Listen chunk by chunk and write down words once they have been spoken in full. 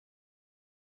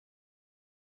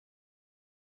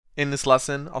In this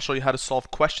lesson, I'll show you how to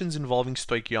solve questions involving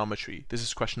stoichiometry. This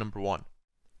is question number 1.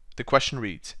 The question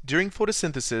reads, during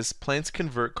photosynthesis, plants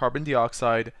convert carbon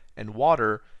dioxide and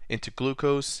water into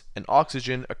glucose and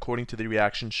oxygen according to the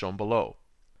reaction shown below.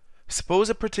 Suppose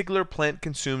a particular plant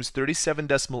consumes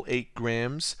 37.8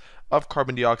 grams of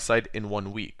carbon dioxide in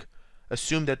 1 week.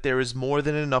 Assume that there is more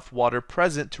than enough water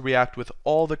present to react with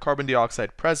all the carbon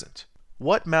dioxide present.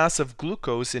 What mass of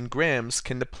glucose in grams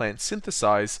can the plant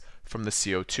synthesize from the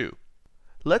CO2?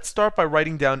 Let's start by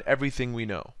writing down everything we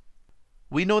know.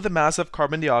 We know the mass of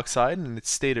carbon dioxide, and it's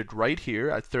stated right here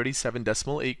at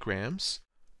 37.8 grams.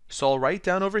 So I'll write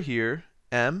down over here,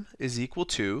 M is equal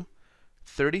to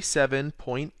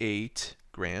 37.8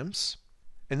 grams.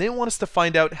 And they want us to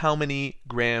find out how many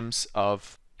grams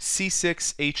of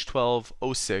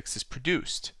C6H12O6 is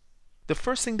produced. The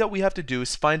first thing that we have to do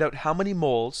is find out how many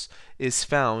moles is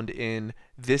found in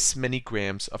this many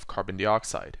grams of carbon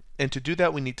dioxide. And to do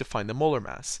that, we need to find the molar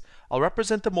mass. I'll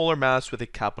represent the molar mass with a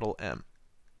capital M.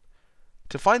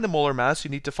 To find the molar mass,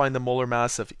 you need to find the molar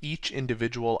mass of each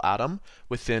individual atom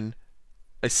within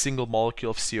a single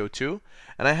molecule of CO2.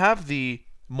 And I have the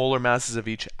molar masses of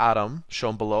each atom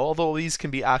shown below, although these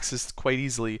can be accessed quite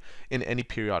easily in any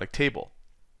periodic table.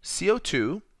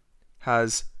 CO2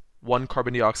 has one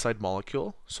carbon dioxide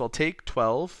molecule, so I'll take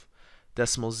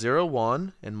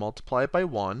 12.01 and multiply it by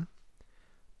 1,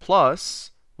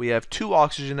 plus we have 2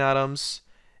 oxygen atoms,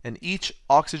 and each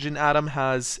oxygen atom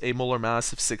has a molar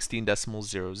mass of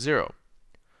 16.00.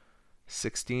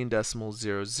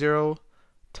 16.00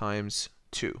 times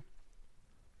 2.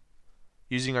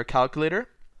 Using our calculator,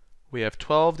 we have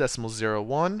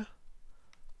 12.01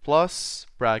 plus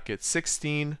bracket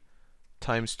 16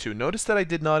 times 2. Notice that I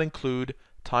did not include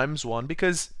times 1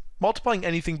 because multiplying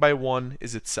anything by 1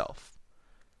 is itself.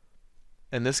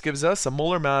 And this gives us a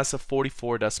molar mass of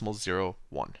 44.01.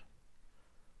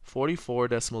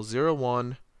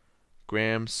 44.01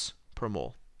 grams per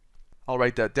mole. I'll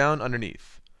write that down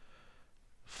underneath.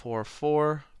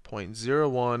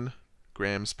 44.01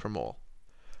 grams per mole.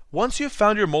 Once you've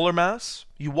found your molar mass,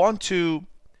 you want to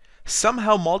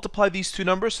somehow multiply these two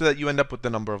numbers so that you end up with the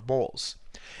number of moles.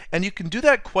 And you can do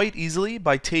that quite easily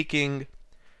by taking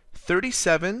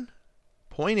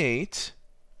 37.8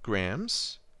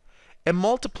 grams and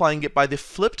multiplying it by the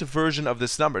flipped version of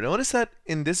this number. Notice that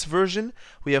in this version,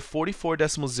 we have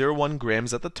 44.01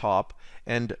 grams at the top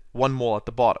and 1 mole at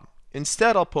the bottom.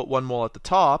 Instead, I'll put 1 mole at the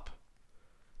top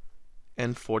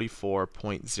and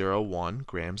 44.01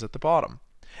 grams at the bottom.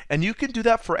 And you can do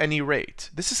that for any rate.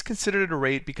 This is considered a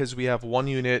rate because we have one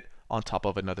unit on top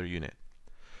of another unit.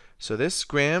 So this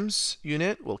grams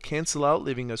unit will cancel out,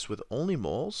 leaving us with only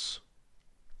moles.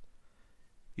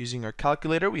 Using our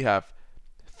calculator, we have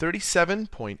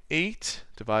 37.8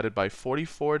 divided by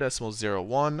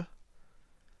 44.01,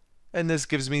 and this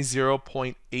gives me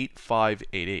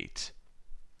 0.8588.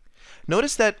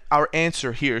 Notice that our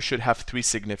answer here should have 3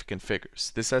 significant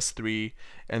figures. This has 3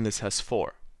 and this has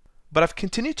 4. But I've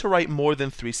continued to write more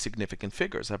than 3 significant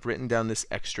figures. I've written down this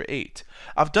extra 8.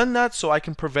 I've done that so I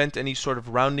can prevent any sort of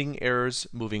rounding errors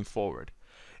moving forward.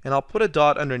 And I'll put a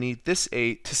dot underneath this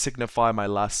 8 to signify my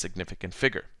last significant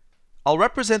figure. I'll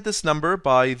represent this number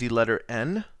by the letter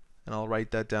N, and I'll write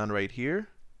that down right here.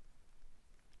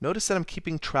 Notice that I'm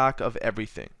keeping track of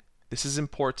everything. This is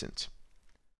important.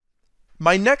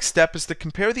 My next step is to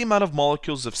compare the amount of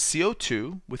molecules of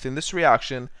CO2 within this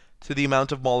reaction to the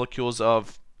amount of molecules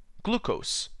of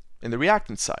glucose in the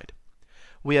reactant side.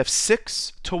 We have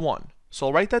 6 to 1. So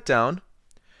I'll write that down.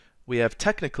 We have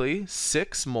technically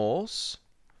 6 moles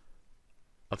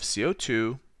of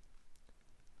CO2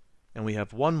 and we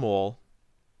have 1 mole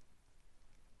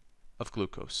of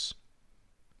glucose.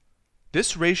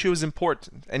 This ratio is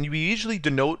important, and we usually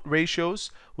denote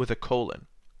ratios with a colon.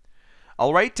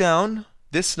 I'll write down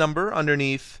this number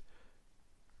underneath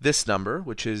this number,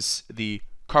 which is the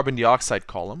carbon dioxide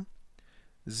column,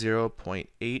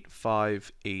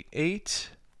 0.8588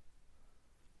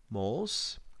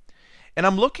 moles. And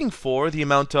I'm looking for the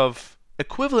amount of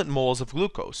equivalent moles of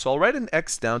glucose. So I'll write an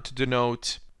X down to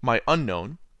denote my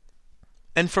unknown.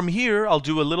 And from here, I'll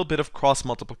do a little bit of cross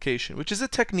multiplication, which is a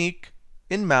technique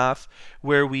in math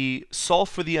where we solve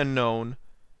for the unknown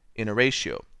in a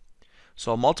ratio.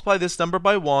 So I'll multiply this number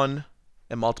by 1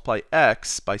 and multiply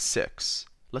x by 6.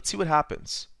 Let's see what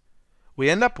happens. We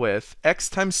end up with x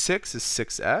times 6 is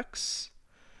 6x.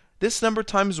 This number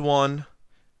times 1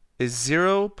 is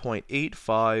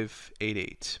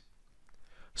 0.8588.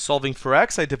 Solving for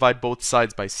x, I divide both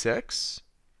sides by 6.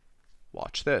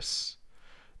 Watch this.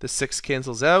 The 6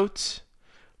 cancels out,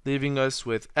 leaving us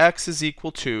with x is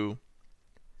equal to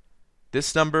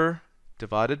this number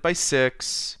divided by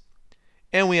 6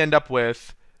 and we end up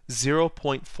with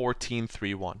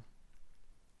 0.1431.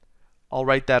 I'll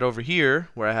write that over here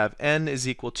where I have N is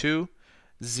equal to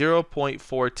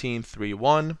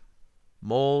 0.1431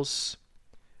 moles.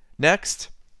 Next,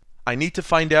 I need to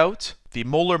find out the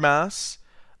molar mass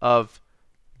of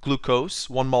glucose,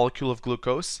 one molecule of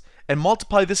glucose, and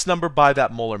multiply this number by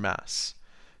that molar mass.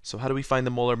 So how do we find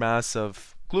the molar mass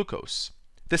of glucose?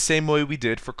 The same way we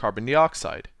did for carbon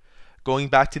dioxide. Going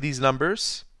back to these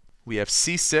numbers, we have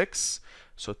C6,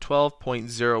 so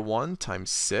 12.01 times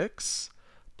 6,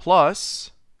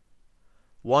 plus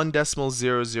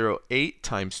 1.008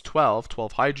 times 12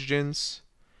 hydrogens,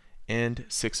 and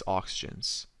 6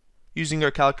 oxygens. Using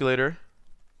our calculator,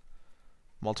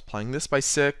 multiplying this by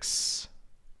 6,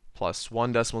 plus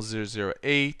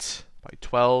 1.008 by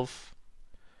 12,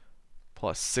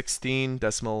 plus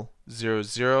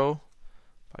 16.00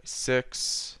 by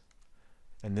 6,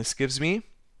 and this gives me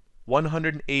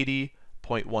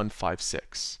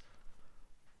 180.156.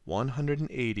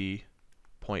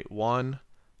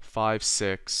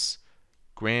 180.156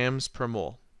 grams per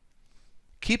mole.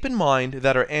 Keep in mind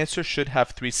that our answer should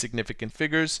have 3 significant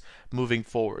figures moving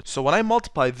forward. So when I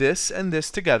multiply this and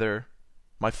this together,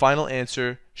 my final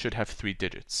answer should have 3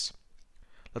 digits.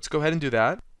 Let's go ahead and do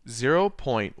that.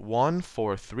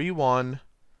 0.1431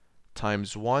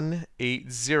 times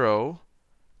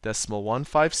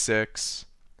 180.156,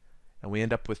 and we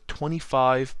end up with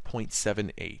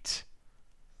 25.78.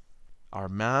 Our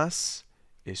mass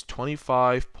is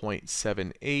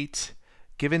 25.78.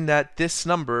 Given that this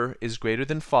number is greater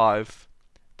than 5,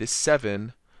 this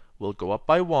 7 will go up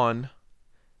by 1,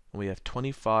 and we have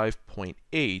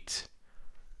 25.8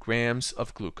 grams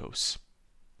of glucose.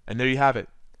 And there you have it.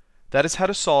 That is how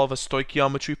to solve a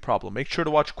stoichiometry problem. Make sure to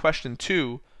watch question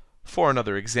 2 for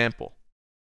another example.